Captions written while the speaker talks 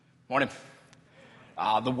Morning.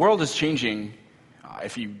 The world is changing,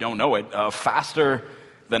 if you don't know it, faster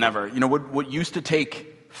than ever. You know, what used to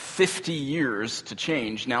take 50 years to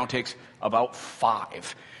change now takes about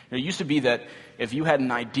 5. It used to be that if you had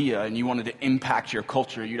an idea and you wanted to impact your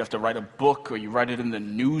culture, you'd have to write a book or you write it in the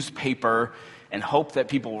newspaper and hope that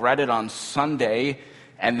people read it on Sunday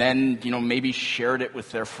and then, maybe shared it with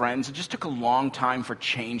their friends. It just took a long time for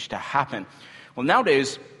change to happen. Well,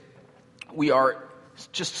 nowadays, we are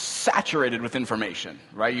just saturated with information,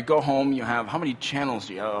 right? You go home, you have, how many channels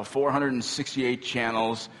do you have? 468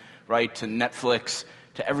 channels, right? To Netflix,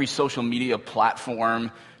 to every social media platform,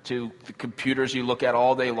 to the computers you look at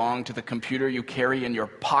all day long, to the computer you carry in your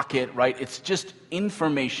pocket, right? It's just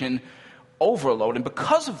information overload. And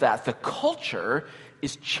because of that, the culture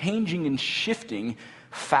is changing and shifting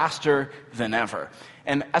faster than ever.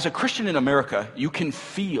 And as a Christian in America, you can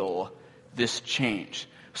feel this change.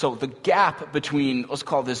 So the gap between, let's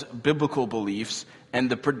call this biblical beliefs and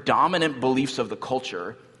the predominant beliefs of the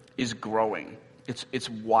culture is growing. It's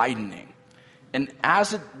widening. And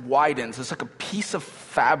as it widens, it's like a piece of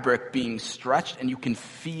fabric being stretched and you can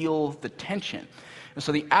feel the tension. And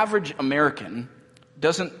so the average American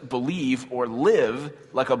doesn't believe or live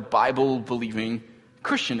like a Bible-believing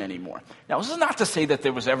Christian anymore. Now, this is not to say that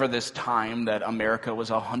there was ever this time that America was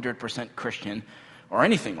 100% Christian or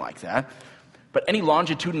anything like that. But any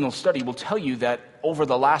longitudinal study will tell you that over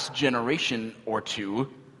the last generation or two,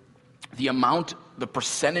 the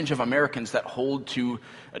percentage of Americans that hold to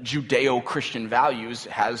Judeo-Christian values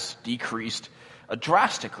has decreased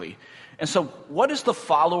drastically. And so what is the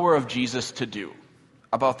follower of Jesus to do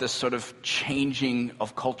about this sort of changing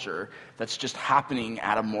of culture that's just happening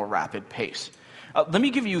at a more rapid pace? Let me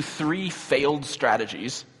give you 3 failed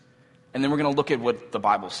strategies, and then we're going to look at what the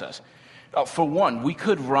Bible says. For one, we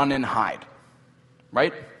could run and hide.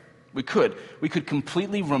 Right? We could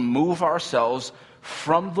completely remove ourselves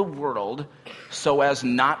from the world so as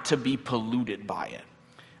not to be polluted by it.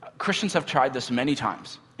 Christians have tried this many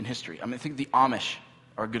times in history. I think the Amish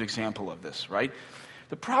are a good example of this, right?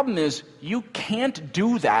 The problem is you can't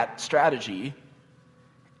do that strategy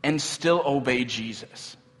and still obey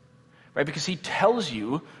Jesus, right? Because he tells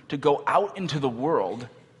you to go out into the world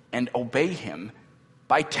and obey him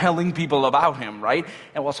by telling people about him, right?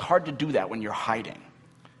 And well, it's hard to do that when you're hiding.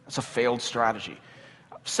 That's a failed strategy.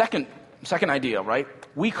 Second idea, right?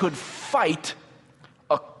 We could fight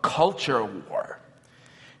a culture war.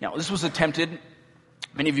 Now, this was attempted.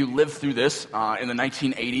 Many of you lived through this in the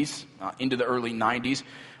 1980s, into the early 90s.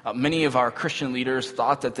 Many of our Christian leaders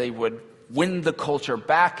thought that they would win the culture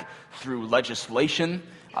back through legislation,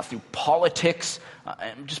 through politics,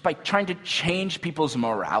 and just by trying to change people's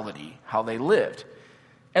morality, how they lived.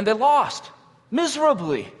 And they lost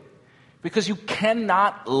miserably because you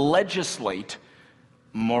cannot legislate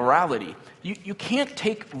morality. You can't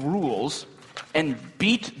take rules and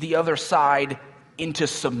beat the other side into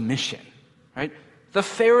submission, right? The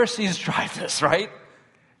Pharisees tried this, right?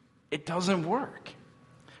 It doesn't work.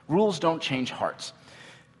 Rules don't change hearts.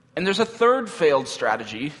 And there's a third failed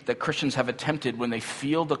strategy that Christians have attempted when they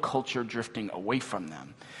feel the culture drifting away from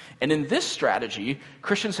them. And in this strategy,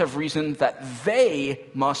 Christians have reasoned that they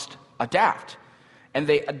must adapt. And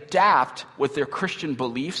they adapt what their Christian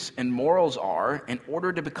beliefs and morals are in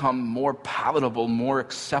order to become more palatable, more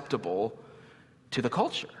acceptable to the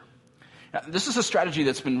culture. Now, this is a strategy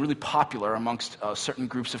that's been really popular amongst certain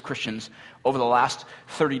groups of Christians over the last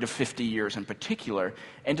 30 to 50 years in particular.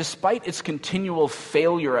 And despite its continual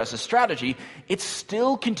failure as a strategy, it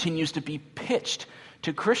still continues to be pitched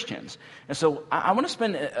to Christians. And so I want to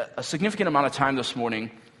spend a significant amount of time this morning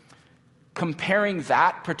comparing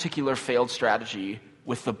that particular failed strategy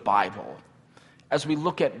with the Bible as we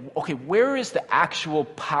look at, okay, where is the actual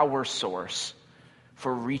power source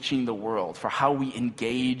for reaching the world, for how we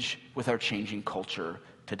engage with our changing culture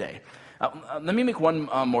today? Let me make one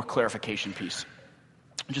more clarification piece,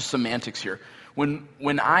 just semantics here.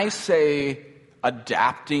 When I say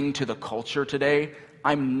adapting to the culture today,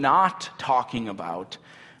 I'm not talking about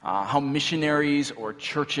how missionaries or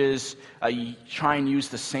churches try and use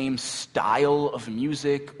the same style of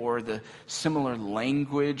music or the similar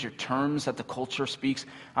language or terms that the culture speaks.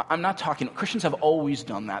 I'm not talking, Christians have always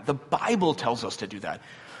done that. The Bible tells us to do that.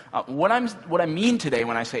 What I mean today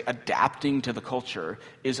when I say adapting to the culture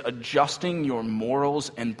is adjusting your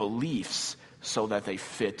morals and beliefs so that they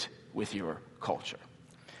fit with your culture.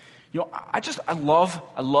 I love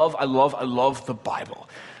the Bible.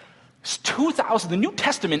 It's 2,000. The New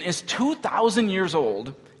Testament is 2,000 years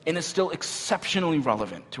old and is still exceptionally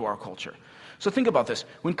relevant to our culture. So think about this.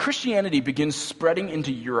 When Christianity begins spreading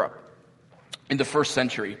into Europe in the first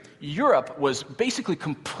century, Europe was basically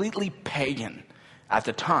completely pagan at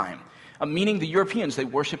the time, meaning the Europeans, they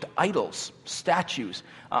worshipped idols, statues.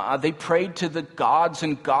 They prayed to the gods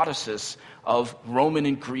and goddesses of Roman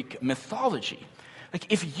and Greek mythology. Like,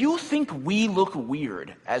 if you think we look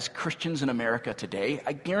weird as Christians in America today,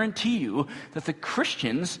 I guarantee you that the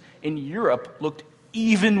Christians in Europe looked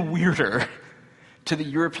even weirder to the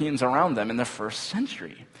Europeans around them in the first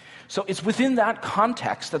century. So it's within that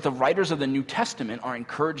context that the writers of the New Testament are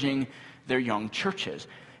encouraging their young churches.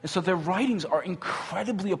 And so their writings are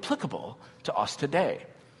incredibly applicable to us today.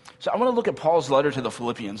 So I want to look at Paul's letter to the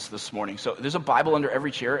Philippians this morning. So there's a Bible under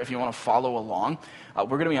every chair if you want to follow along. We're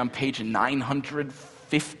going to be on page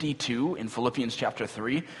 952 in Philippians chapter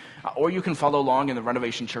 3. Or you can follow along in the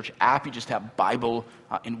Renovation Church app. You just have Bible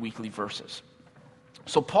in weekly verses.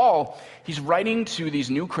 So Paul, he's writing to these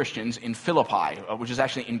new Christians in Philippi, which is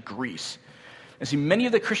actually in Greece. And see, many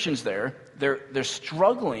of the Christians there, they're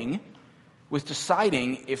struggling with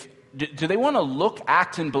deciding if, do they want to look,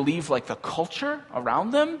 act, and believe like the culture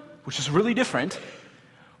around them, which is really different,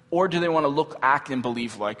 or do they want to look, act, and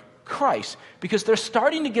believe like Christ? Because they're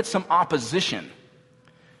starting to get some opposition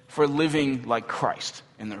for living like Christ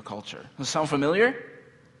in their culture. Does that sound familiar?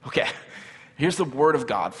 Okay, here's the word of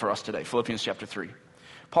God for us today, Philippians chapter 3.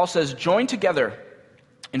 Paul says, "Join together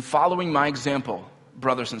in following my example,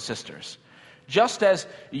 brothers and sisters. Just as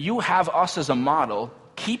you have us as a model,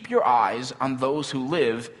 keep your eyes on those who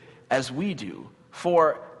live as we do.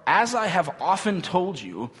 For as I have often told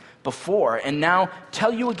you before, and now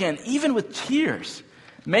tell you again, even with tears,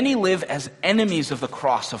 many live as enemies of the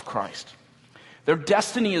cross of Christ. Their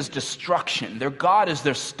destiny is destruction, their God is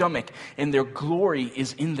their stomach, and their glory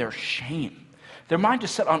is in their shame. Their mind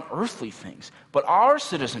is set on earthly things, but our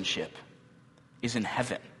citizenship is in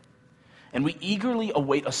heaven. And we eagerly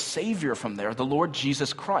await a Savior from there, the Lord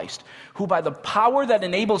Jesus Christ, who by the power that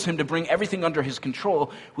enables him to bring everything under his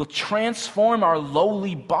control will transform our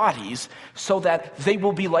lowly bodies so that they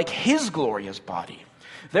will be like his glorious body.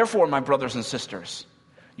 Therefore, my brothers and sisters,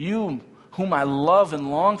 you whom I love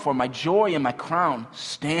and long for, my joy and my crown,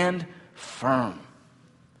 stand firm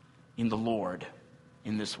in the Lord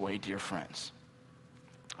in this way, dear friends."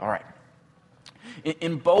 All right.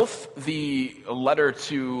 In both the letter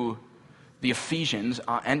to the Ephesians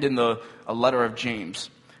and in the letter of James,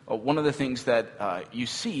 one of the things that you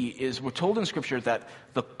see is we're told in Scripture that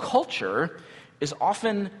the culture is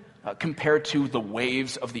often compared to the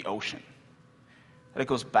waves of the ocean. That it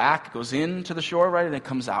goes back, it goes into the shore, right, and it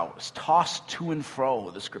comes out. It's tossed to and fro,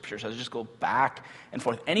 the Scripture says. It just go back and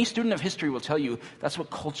forth. Any student of history will tell you that's what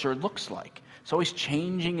culture looks like. It's always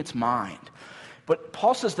changing its mind. But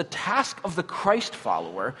Paul says the task of the Christ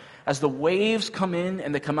follower, as the waves come in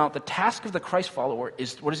and they come out, the task of the Christ follower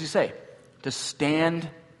is, what does he say? To stand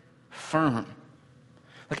firm.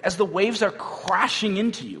 Like as the waves are crashing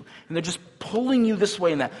into you and they're just pulling you this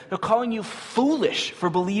way and that, they're calling you foolish for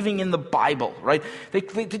believing in the Bible, right? They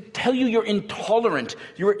tell you you're intolerant,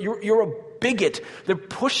 you're a bigot. They're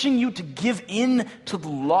pushing you to give in to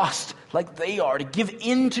lust like they are, to give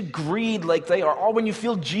in to greed like they are. Or when you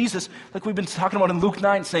feel Jesus, like we've been talking about in Luke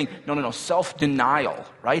 9, saying, no, self-denial,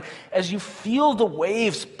 right? As you feel the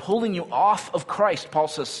waves pulling you off of Christ, Paul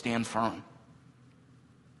says, stand firm.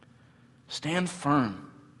 Stand firm.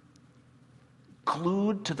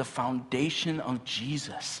 Glued to the foundation of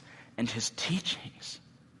Jesus and his teachings.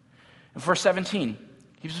 In verse 17,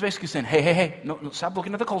 he was basically saying, hey, no, stop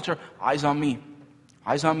looking at the culture. Eyes on me.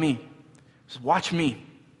 Eyes on me. Just watch me.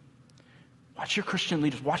 Watch your Christian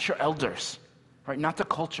leaders. Watch your elders. Right? Not the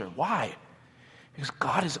culture. Why? Because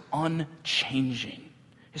God is unchanging.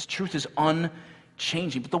 His truth is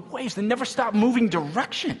unchanging. But the waves, they never stop moving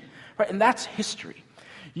direction. Right? And that's history.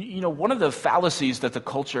 You know, one of the fallacies that the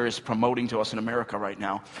culture is promoting to us in America right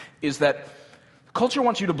now is that culture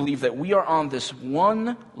wants you to believe that we are on this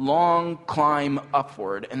one long climb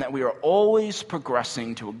upward and that we are always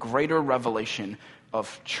progressing to a greater revelation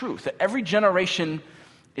of truth. That every generation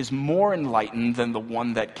is more enlightened than the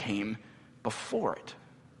one that came before it.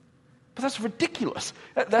 But that's ridiculous.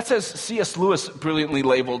 That's, as C.S. Lewis brilliantly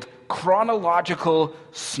labeled, chronological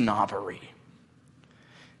snobbery.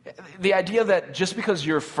 The idea that just because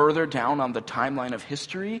you're further down on the timeline of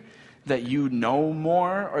history, that you know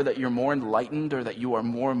more, or that you're more enlightened, or that you are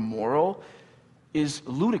more moral, is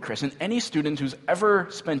ludicrous. And any student who's ever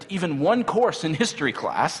spent even one course in history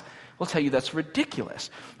class will tell you that's ridiculous.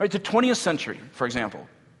 Right? The 20th century, for example,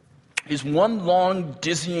 is one long,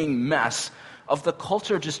 dizzying mess of the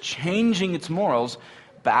culture just changing its morals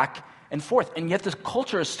back and forth. And yet the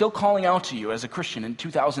culture is still calling out to you as a Christian in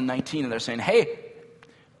 2019, and they're saying, hey,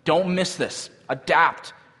 don't miss this.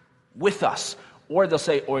 Adapt. with us. Or they'll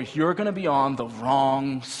say, or you're going to be on the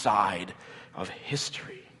wrong side of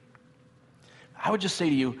history. I would just say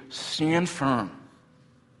to you, stand firm.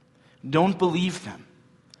 Don't believe them.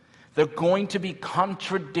 They're going to be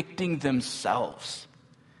contradicting themselves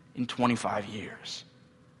in 25 years.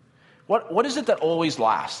 What is it that always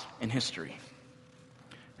lasts in history?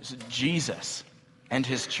 It's Jesus and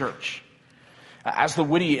his church. As the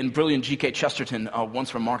witty and brilliant G.K. Chesterton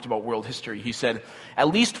once remarked about world history, he said, at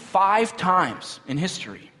least 5 times in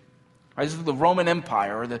history, right, this is the Roman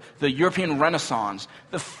Empire or the European Renaissance,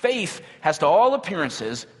 the faith has to all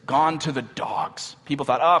appearances gone to the dogs. People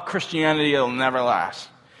thought, oh, Christianity will never last.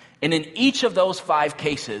 And in each of those 5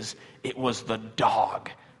 cases, it was the dog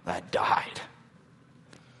that died.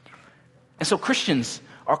 And so Christians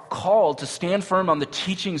are called to stand firm on the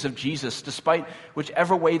teachings of Jesus despite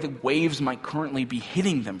whichever way the waves might currently be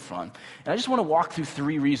hitting them from. And I just want to walk through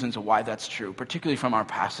 3 reasons of why that's true, particularly from our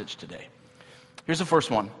passage today. Here's the first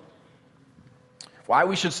one. Why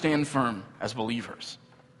we should stand firm as believers.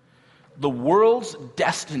 The world's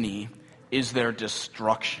destiny is their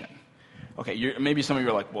destruction. Okay, maybe some of you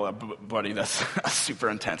are like, well, buddy, that's super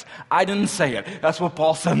intense. I didn't say it. That's what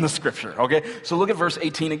Paul said in the scripture, okay? So look at verse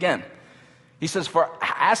 18 again. He says, for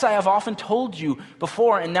as I have often told you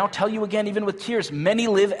before and now tell you again, even with tears, many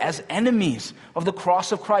live as enemies of the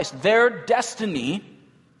cross of Christ. Their destiny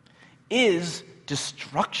is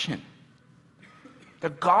destruction.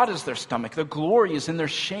 Their God is their stomach. Their glory is in their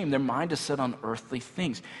shame. Their mind is set on earthly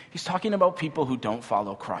things. He's talking about people who don't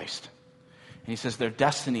follow Christ. And he says their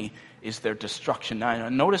destiny is their destruction. Now,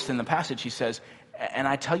 notice in the passage he says, and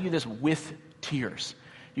I tell you this with tears.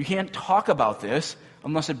 You can't talk about this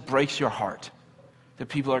unless it breaks your heart that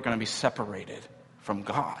people are going to be separated from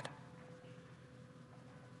God.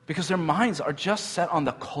 Because their minds are just set on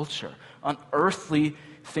the culture, on earthly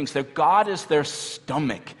things. Their God is their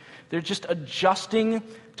stomach. They're just adjusting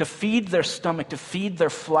to feed their stomach, to feed their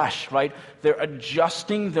flesh, right? They're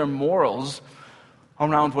adjusting their morals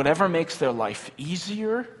around whatever makes their life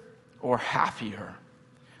easier or happier.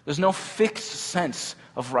 There's no fixed sense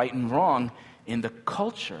of right and wrong in the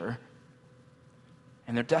culture,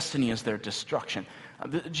 and their destiny is their destruction.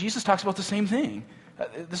 Jesus talks about the same thing.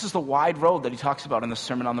 This is the wide road that he talks about in the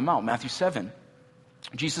Sermon on the Mount, Matthew 7.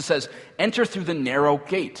 Jesus says, enter through the narrow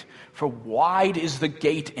gate, for wide is the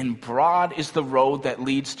gate and broad is the road that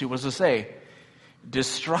leads to, what does it say?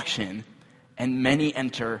 Destruction, and many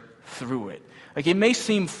enter through it. Like, it may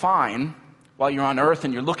seem fine while you're on earth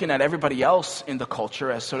and you're looking at everybody else in the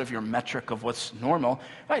culture as sort of your metric of what's normal.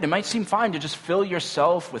 Right, it might seem fine to just fill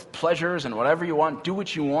yourself with pleasures and whatever you want, do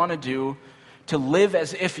what you want to do, to live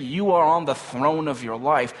as if you are on the throne of your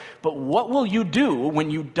life. But what will you do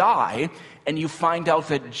when you die and you find out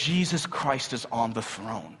that Jesus Christ is on the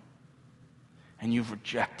throne and you've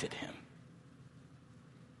rejected him?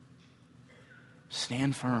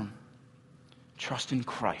 Stand firm. Trust in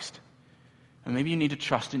Christ. And maybe you need to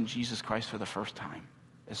trust in Jesus Christ for the first time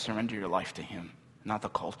and surrender your life to him, not the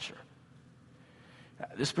culture.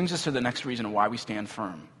 This brings us to the next reason why we stand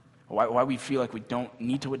firm, why we feel like we don't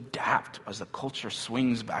need to adapt as the culture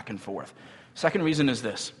swings back and forth. Second reason is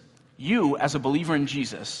this. You, as a believer in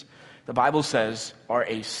Jesus, the Bible says, are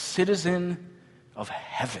a citizen of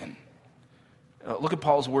heaven. Look at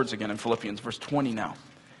Paul's words again in Philippians, verse 20 now.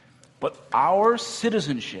 But our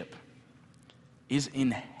citizenship is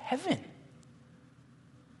in heaven.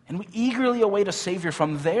 And we eagerly await a Savior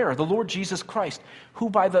from there, the Lord Jesus Christ, who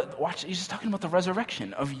by he's just talking about the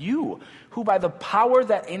resurrection of you, who by the power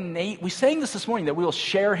that we sang this morning, that we will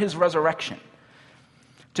share his resurrection,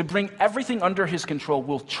 to bring everything under his control,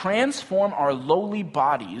 will transform our lowly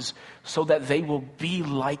bodies so that they will be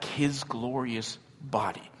like his glorious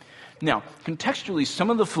body. Now, contextually, some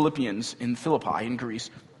of the Philippians in Philippi, in Greece,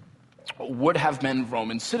 would have been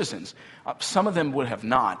Roman citizens. Some of them would have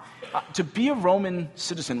not. To be a Roman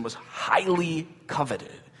citizen was highly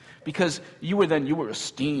coveted because you were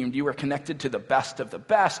esteemed, you were connected to the best of the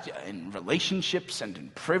best in relationships and in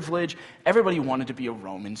privilege. Everybody wanted to be a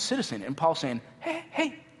Roman citizen. And Paul's saying,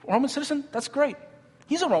 hey, Roman citizen, that's great.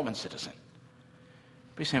 He's a Roman citizen.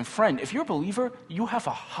 But he's saying, friend, if you're a believer, you have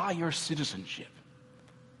a higher citizenship.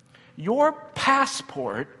 Your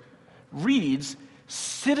passport reads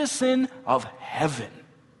citizen of heaven.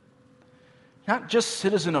 Not just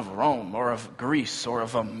citizen of Rome or of Greece or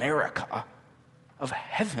of America, of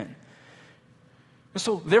heaven.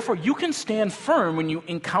 So therefore, you can stand firm when you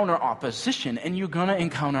encounter opposition, and you're going to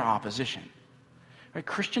encounter opposition. Right?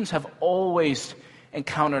 Christians have always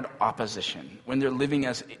encountered opposition when they're living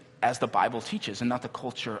as the Bible teaches and not the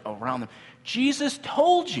culture around them. Jesus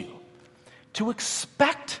told you to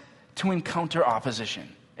expect to encounter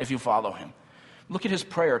opposition. if you follow him. Look at his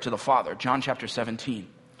prayer to the Father, John chapter 17.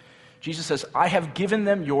 Jesus says, I have given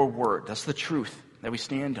them your word. That's the truth that we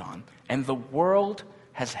stand on. And the world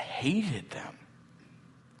has hated them.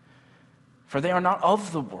 For they are not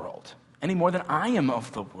of the world, any more than I am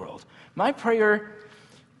of the world. My prayer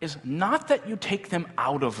is not that you take them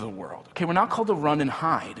out of the world. Okay, we're not called to run and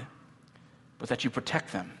hide, but that you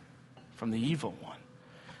protect them from the evil one.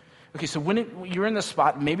 Okay, so when you're in this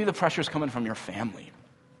spot, maybe the pressure is coming from your family.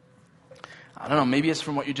 I don't know, maybe it's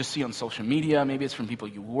from what you just see on social media, maybe it's from people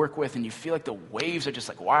you work with, and you feel like the waves are just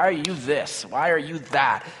like, why are you this? Why are you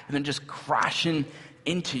that? And then just crashing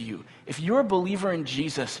into you. If you're a believer in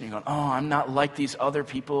Jesus and you're going, oh, I'm not like these other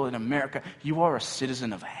people in America, you are a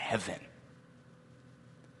citizen of heaven.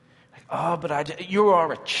 Like, oh, but you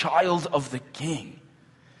are a child of the King.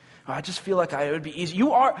 I just feel like it would be easy.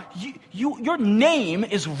 Your name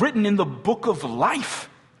is written in the book of life.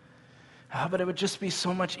 But it would just be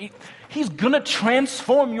so much easier. He's going to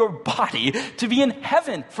transform your body to be in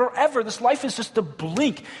heaven forever. This life is just a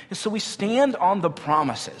blink. And so we stand on the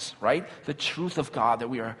promises, right? The truth of God, that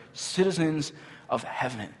we are citizens of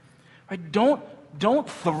heaven. Right? Don't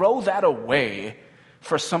throw that away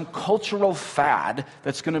for some cultural fad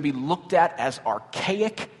that's going to be looked at as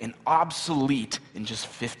archaic and obsolete in just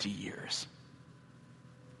 50 years.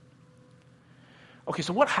 Okay,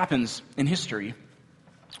 so what happens in history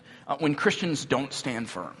when Christians don't stand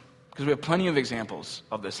firm? Because we have plenty of examples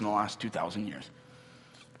of this in the last 2,000 years.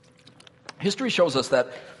 History shows us that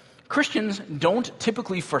Christians don't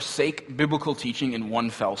typically forsake biblical teaching in one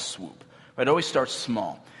fell swoop. It always starts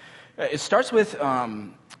small. It starts with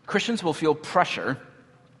Christians will feel pressure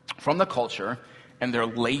from the culture, and they're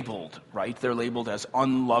labeled, right? They're labeled as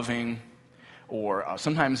unloving, or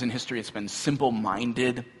sometimes in history it's been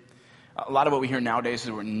simple-minded. A lot of what we hear nowadays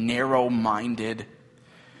is we're narrow-minded.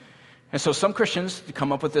 And so some Christians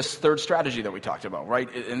come up with this third strategy that we talked about,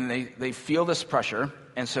 right? And they feel this pressure,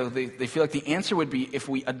 and so they feel like the answer would be if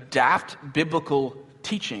we adapt biblical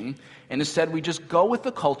teaching, and instead we just go with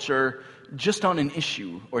the culture just on an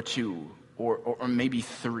issue or two, or maybe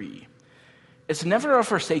three. It's never a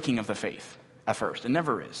forsaking of the faith at first. It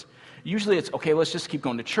never is. Usually it's, okay, let's just keep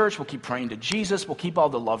going to church, we'll keep praying to Jesus, we'll keep all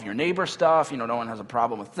the love your neighbor stuff, no one has a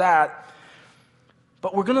problem with that.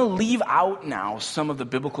 But we're going to leave out now some of the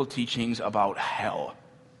biblical teachings about hell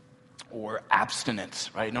or abstinence,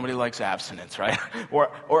 right? Nobody likes abstinence, right? or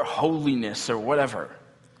holiness or whatever.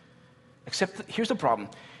 Except here's the problem.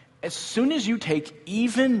 As soon as you take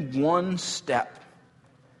even one step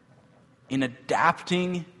in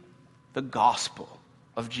adapting the gospel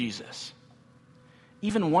of Jesus,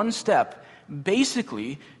 even one step,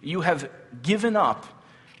 basically you have given up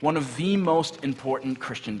one of the most important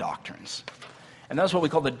Christian doctrines. And that's what we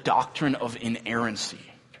call the doctrine of inerrancy.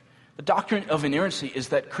 The doctrine of inerrancy is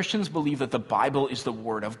that Christians believe that the Bible is the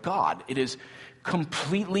Word of God. It is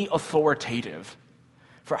completely authoritative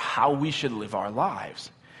for how we should live our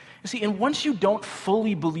lives. You see, and once you don't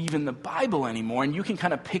fully believe in the Bible anymore, and you can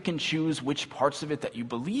kind of pick and choose which parts of it that you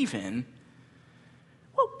believe in,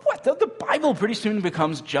 well, what? The Bible pretty soon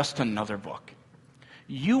becomes just another book.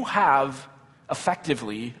 You have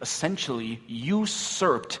effectively, essentially,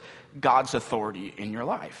 usurped God's authority in your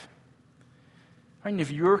life. Right? And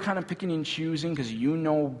if you're kind of picking and choosing because you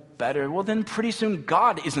know better, well, then pretty soon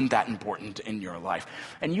God isn't that important in your life.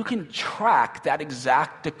 And you can track that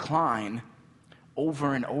exact decline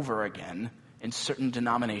over and over again in certain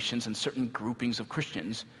denominations and certain groupings of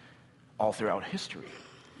Christians all throughout history.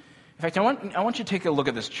 In fact, I want you to take a look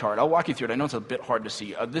at this chart. I'll walk you through it. I know it's a bit hard to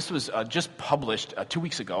see. This was just published 2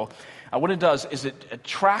 weeks ago. What it does is it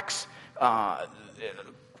tracks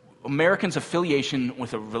Americans' affiliation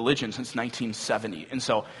with a religion since 1970. And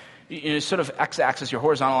so, sort of x-axis, your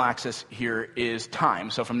horizontal axis here is time.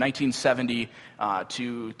 So from 1970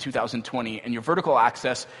 to 2020. And your vertical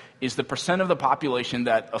axis is the percent of the population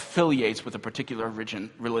that affiliates with a particular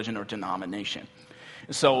religion or denomination.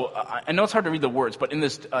 So I know it's hard to read the words, but in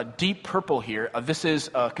this deep purple here, this is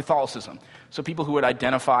Catholicism. So people who would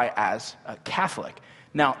identify as Catholic.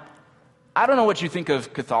 Now, I don't know what you think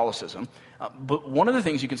of Catholicism, but one of the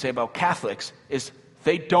things you can say about Catholics is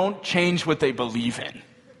they don't change what they believe in,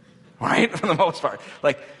 right? For the most part.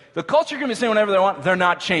 Like, the culture can be saying whatever they want, they're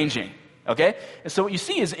not changing, okay? And so what you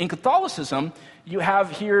see is in Catholicism, you have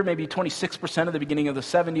here maybe 26% at the beginning of the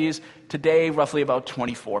 70s. Today, roughly about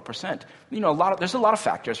 24%. There's a lot of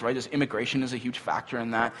factors, right? Immigration is a huge factor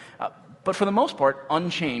in that. But for the most part,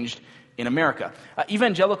 unchanged in America.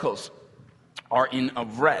 Evangelicals are in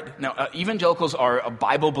red. Now, evangelicals are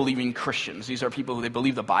Bible-believing Christians. These are people who they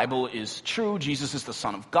believe the Bible is true. Jesus is the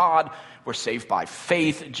Son of God. We're saved by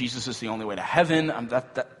faith. Jesus is the only way to heaven.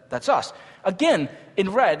 That's us. Again,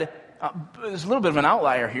 in red, there's a little bit of an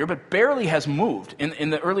outlier here, but barely has moved. In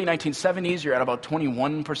the early 1970s, you're at about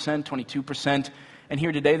 21%, 22%. And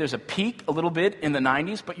here today, there's a peak a little bit in the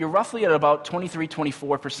 90s, but you're roughly at about 23,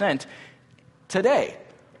 24% today.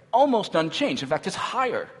 Almost unchanged. In fact, it's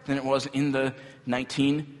higher than it was in the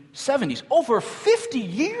 1970s. Over 50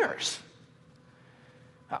 years.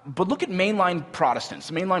 But look at mainline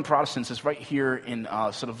Protestants. Mainline Protestants is right here in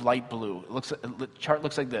sort of light blue. The chart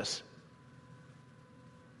looks like this.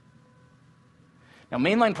 Now,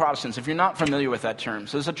 mainline Protestants, if you're not familiar with that term,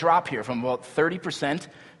 so there's a drop here from about 30%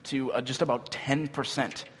 to just about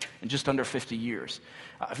 10% in just under 50 years.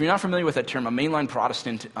 If you're not familiar with that term, a mainline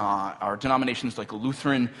Protestant are denominations like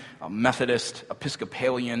Lutheran, Methodist,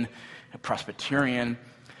 Episcopalian, Presbyterian.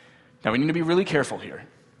 Now, we need to be really careful here.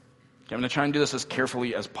 I'm going to try and do this as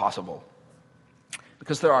carefully as possible,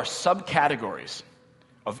 because there are subcategories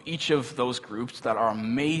of each of those groups that are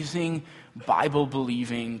amazing,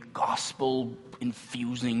 Bible-believing,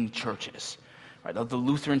 gospel-infusing churches. Right, the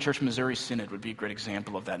Lutheran Church Missouri Synod would be a great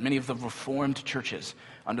example of that. Many of the Reformed churches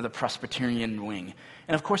under the Presbyterian wing.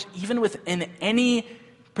 And of course, even within any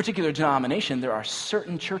particular denomination, there are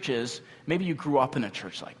certain churches, maybe you grew up in a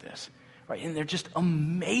church like this, right? And they're just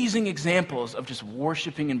amazing examples of just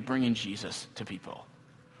worshiping and bringing Jesus to people.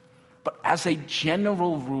 But as a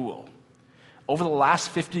general rule, over the last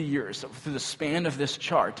 50 years, through the span of this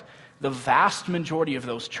chart, the vast majority of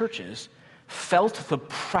those churches felt the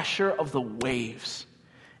pressure of the waves,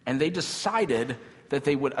 and they decided that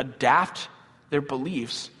they would adapt their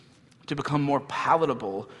beliefs to become more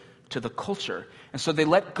palatable to the culture. And so they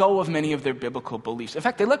let go of many of their biblical beliefs. In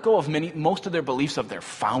fact, they let go of most of their beliefs of their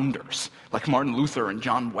founders, like Martin Luther and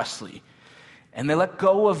John Wesley. And they let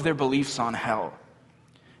go of their beliefs on hell.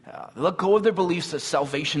 They let go of their beliefs that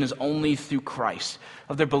salvation is only through Christ,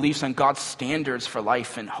 of their beliefs on God's standards for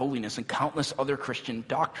life and holiness, and countless other Christian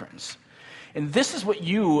doctrines. And this is what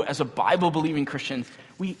you, as a Bible-believing Christian,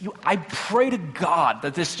 I pray to God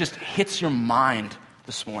that this just hits your mind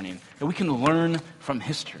this morning, that we can learn from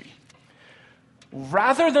history.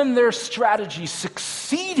 Rather than their strategy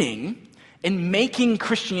succeeding in making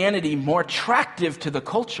Christianity more attractive to the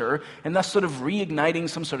culture, and thus sort of reigniting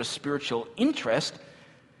some sort of spiritual interest,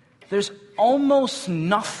 there's almost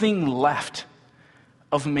nothing left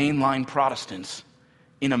of mainline Protestants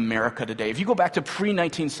in America today. If you go back to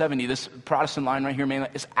pre-1970, this Protestant line right here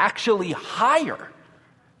mainline is actually higher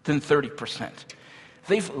than 30%.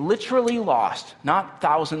 They've literally lost, not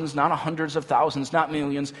thousands, not hundreds of thousands, not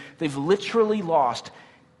millions, they've literally lost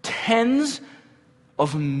tens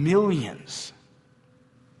of millions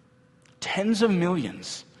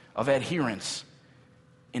of adherents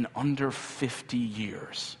in under 50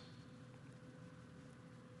 years.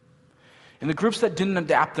 And the groups that didn't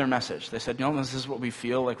adapt their message, they said, this is what we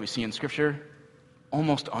feel like we see in Scripture,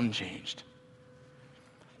 almost unchanged.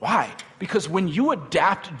 Why? Because when you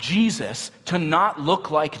adapt Jesus to not look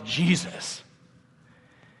like Jesus,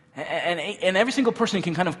 and every single person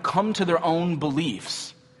can kind of come to their own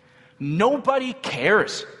beliefs, nobody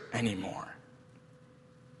cares anymore.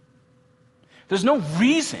 There's no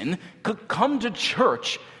reason to come to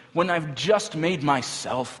church when I've just made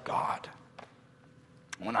myself God,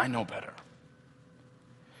 when I know better.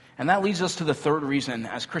 And that leads us to the third reason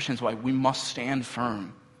as Christians why we must stand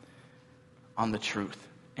firm on the truth.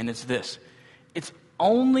 And it's this. It's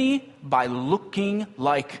only by looking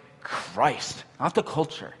like Christ, not the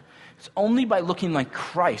culture. It's only by looking like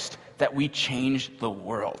Christ that we change the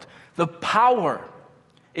world. The power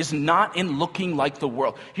is not in looking like the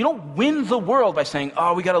world. You don't win the world by saying,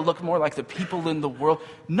 we got to look more like the people in the world.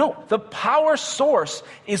 No, the power source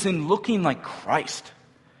is in looking like Christ.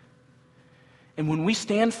 And when we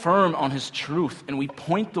stand firm on his truth and we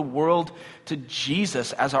point the world to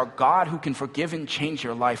Jesus as our God who can forgive and change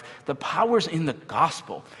your life, the power's in the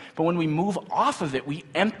gospel. But when we move off of it, we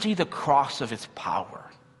empty the cross of its power.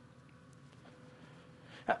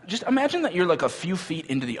 Now, just imagine that you're like a few feet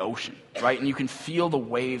into the ocean, right? And you can feel the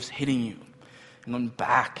waves hitting you and going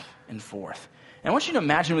back and forth. And I want you to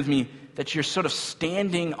imagine with me that you're sort of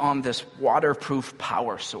standing on this waterproof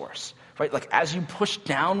power source. Right? Like as you push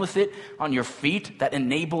down with it on your feet, that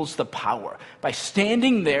enables the power. By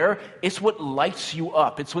standing there, it's what lights you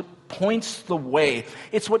up. It's what points the way.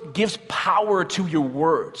 It's what gives power to your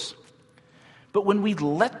words. But when we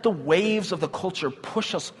let the waves of the culture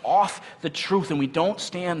push us off the truth and we don't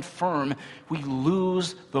stand firm, we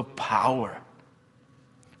lose the power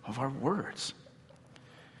of our words.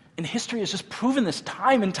 And history has just proven this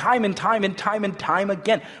time and time and time and time and time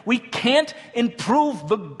again. We can't improve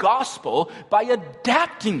the gospel by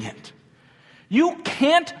adapting it. You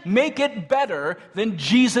can't make it better than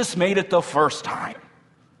Jesus made it the first time.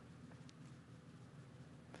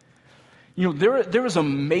 You know, there is a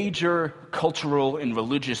major cultural and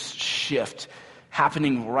religious shift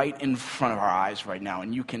happening right in front of our eyes right now.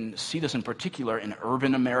 And you can see this in particular in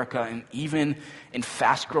urban America and even in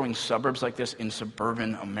fast-growing suburbs like this in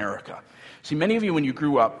suburban America. See, many of you, when you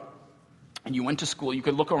grew up and you went to school, you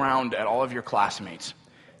could look around at all of your classmates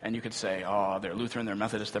and you could say, oh, they're Lutheran, they're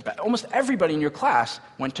Methodist, they're Baptist. Almost everybody in your class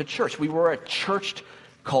went to church. We were a churched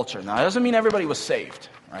culture. Now, that doesn't mean everybody was saved,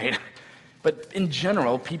 right? But in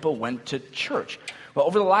general, people went to church. Well,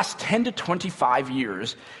 over the last 10 to 25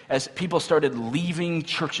 years, as people started leaving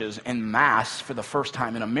churches en masse for the first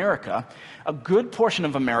time in America, a good portion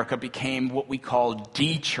of America became what we call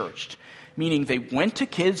de-churched, meaning they went to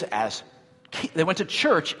church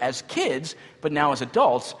as kids, but now as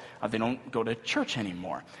adults, they don't go to church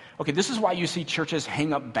anymore. Okay, this is why you see churches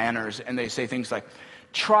hang up banners and they say things like,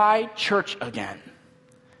 "Try church again."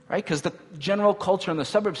 Right? Because the general culture in the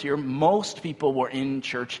suburbs here, most people were in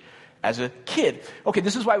church as a kid. Okay,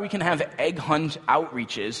 this is why we can have egg hunt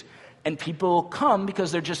outreaches, and people come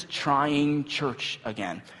because they're just trying church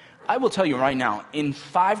again. I will tell you right now, in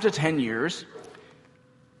 5 to 10 years,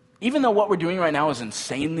 even though what we're doing right now is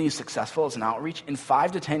insanely successful as an outreach, in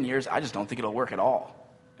 5 to 10 years, I just don't think it'll work at all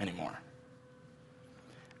anymore.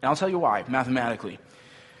 And I'll tell you why, mathematically.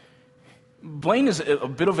 Blaine is a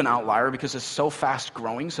bit of an outlier because it's so fast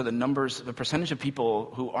growing, so the percentage of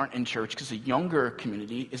people who aren't in church, because the younger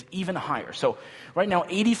community is even higher. So right now,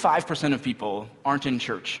 85% of people aren't in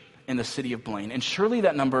church in the city of Blaine. And surely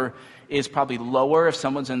that number is probably lower if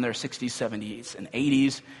someone's in their 60s, 70s, and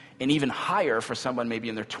 80s, and even higher for someone maybe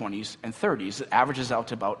in their 20s and 30s. It averages out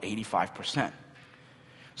to about 85%.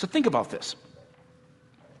 So think about this.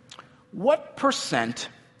 What percent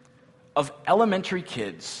of elementary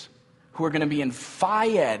kids who are going to be in Phi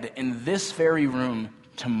Ed in this very room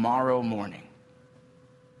tomorrow morning,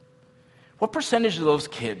 what percentage of those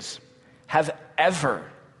kids have ever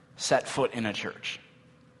set foot in a church?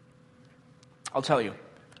 I'll tell you,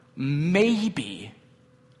 maybe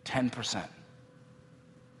 10%.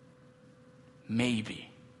 Maybe.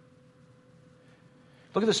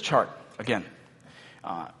 Look at this chart again.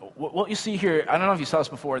 What you see here, I don't know if you saw this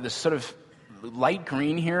before, this sort of light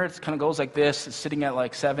green here, it kind of goes like this. It's sitting at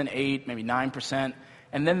like 7, 8, maybe 9%.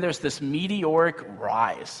 And then there's this meteoric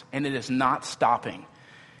rise, and it is not stopping.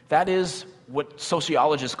 That is what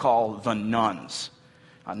sociologists call the nuns.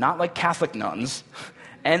 Not like Catholic nuns,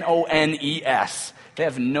 N-O-N-E-S. They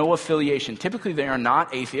have no affiliation. Typically, they are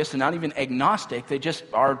not atheists. They're not even agnostic. They just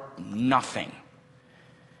are nothing.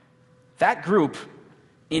 That group,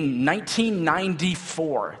 in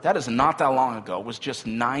 1994, that is not that long ago, was just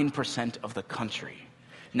 9% of the country.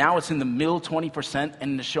 Now it's in the middle 20%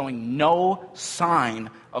 and is showing no sign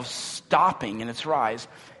of stopping in its rise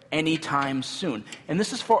anytime soon. And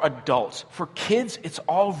this is for adults. For kids, it's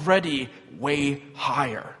already way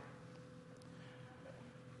higher.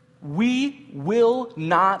 We will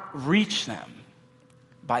not reach them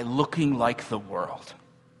by looking like the world.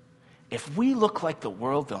 If we look like the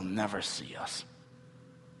world, they'll never see us.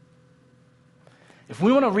 If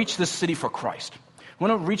we want to reach this city for Christ, we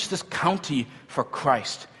want to reach this county for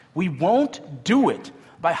Christ, we won't do it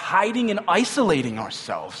by hiding and isolating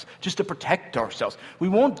ourselves just to protect ourselves. We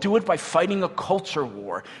won't do it by fighting a culture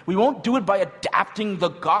war. We won't do it by adapting the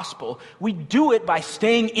gospel. We do it by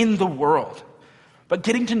staying in the world, by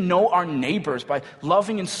getting to know our neighbors, by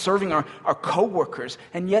loving and serving our coworkers,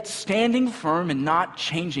 and yet standing firm and not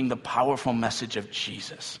changing the powerful message of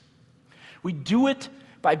Jesus. We do it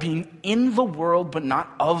by being in the world but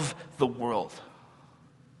not of the world.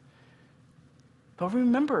 But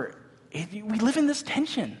remember, we live in this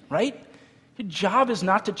tension, right? Your job is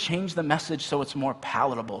not to change the message so it's more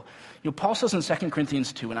palatable. You know, Paul says in 2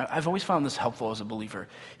 Corinthians 2, and I've always found this helpful as a believer,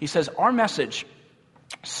 he says, our message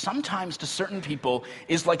sometimes to certain people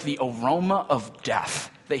is like the aroma of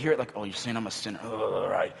death. They hear it like, oh, you're saying I'm a sinner. Oh,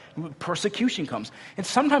 right. Persecution comes. And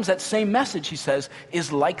sometimes that same message, he says,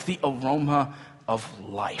 is like the aroma of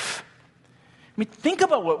life. I mean, think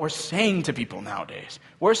about what we're saying to people nowadays.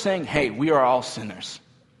 We're saying, hey, we are all sinners.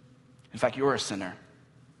 In fact, you're a sinner.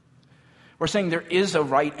 We're saying there is a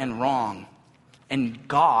right and wrong, and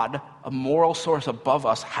God, a moral source above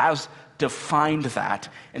us, has defined that,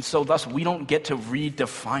 and so thus we don't get to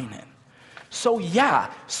redefine it. So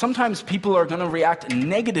yeah, sometimes people are going to react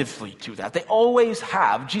negatively to that. They always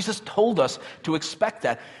have. Jesus told us to expect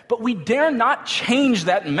that. But we dare not change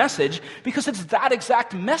that message because it's that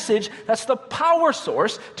exact message that's the power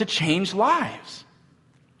source to change lives.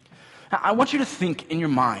 Now, I want you to think in your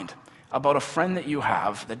mind about a friend that you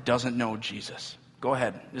have that doesn't know Jesus. Go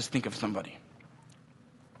ahead, just think of somebody.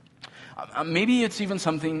 Maybe it's even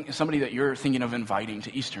somebody that you're thinking of inviting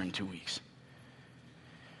to Easter in 2 weeks.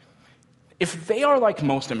 If they are like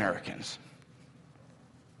most Americans,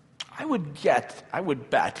 I would bet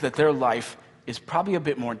that their life is probably a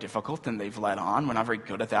bit more difficult than they've let on. We're not very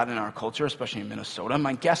good at that in our culture, especially in Minnesota.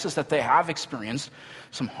 My guess is that they have experienced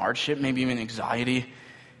some hardship, maybe even anxiety,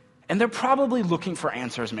 and they're probably looking for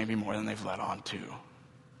answers maybe more than they've let on to.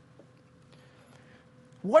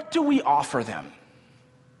 What do we offer them?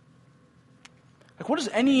 Like, what does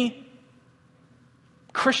any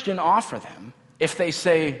Christian offer them if they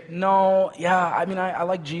say, no, yeah, I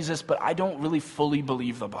like Jesus, but I don't really fully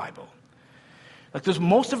believe the Bible? Like, there's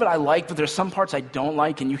most of it I like, but there's some parts I don't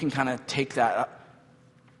like, and you can kind of take that up.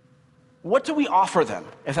 What do we offer them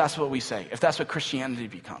if that's what we say, if that's what Christianity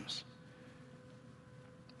becomes?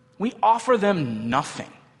 We offer them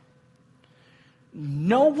nothing.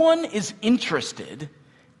 No one is interested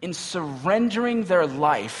in surrendering their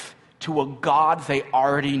life to a God they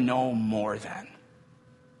already know more than.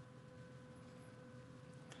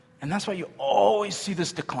 And that's why you always see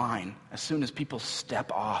this decline as soon as people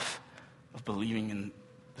step off of believing in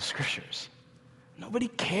the scriptures. Nobody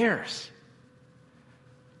cares.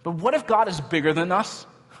 But what if God is bigger than us?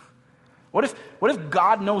 What if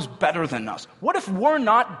God knows better than us? What if we're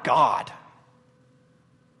not God?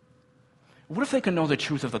 What if they can know the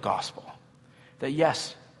truth of the gospel? That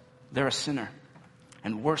yes, they're a sinner,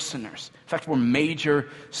 and we're sinners. In fact, we're major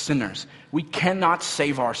sinners. We cannot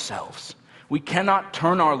save ourselves. We cannot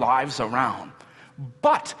turn our lives around.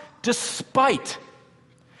 But despite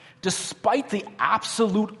the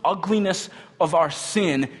absolute ugliness of our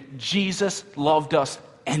sin, Jesus loved us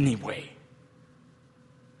anyway.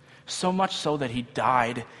 So much so that he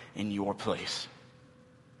died in your place.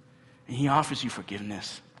 And he offers you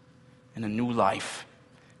forgiveness and a new life,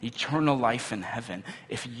 eternal life in heaven,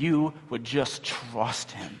 if you would just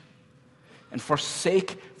trust him and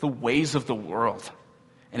forsake the ways of the world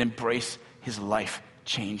and embrace his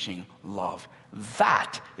life-changing love.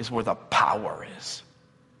 That is where the power is.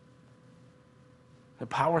 The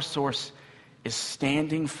power source is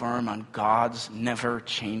standing firm on God's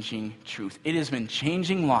never-changing truth. It has been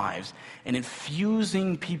changing lives and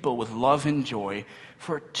infusing people with love and joy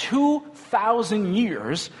for 2,000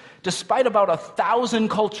 years, despite about 1,000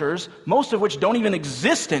 cultures, most of which don't even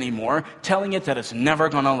exist anymore, telling it that it's never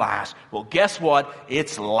going to last. Well, guess what?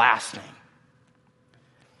 It's lasting.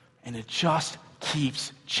 And it just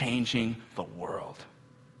keeps changing the world.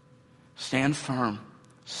 Stand firm.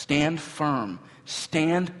 Stand firm.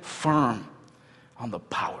 Stand firm on the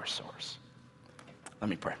power source.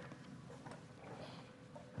 Let me pray.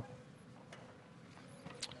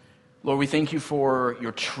 Lord, we thank you for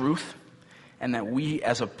your truth and that we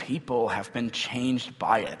as a people have been changed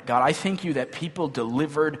by it. God, I thank you that people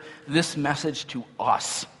delivered this message to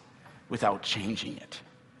us without changing it.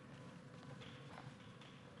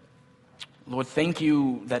 Lord, thank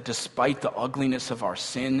you that despite the ugliness of our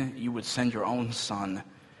sin, you would send your own Son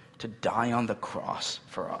to die on the cross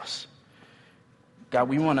for us. God,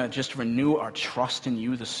 we want to just renew our trust in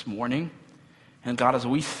you this morning. And God, as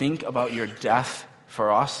we think about your death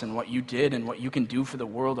for us and what you did and what you can do for the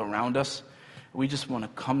world around us, we just want to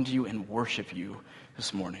come to you and worship you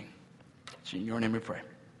this morning. In your name we pray.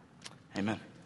 Amen.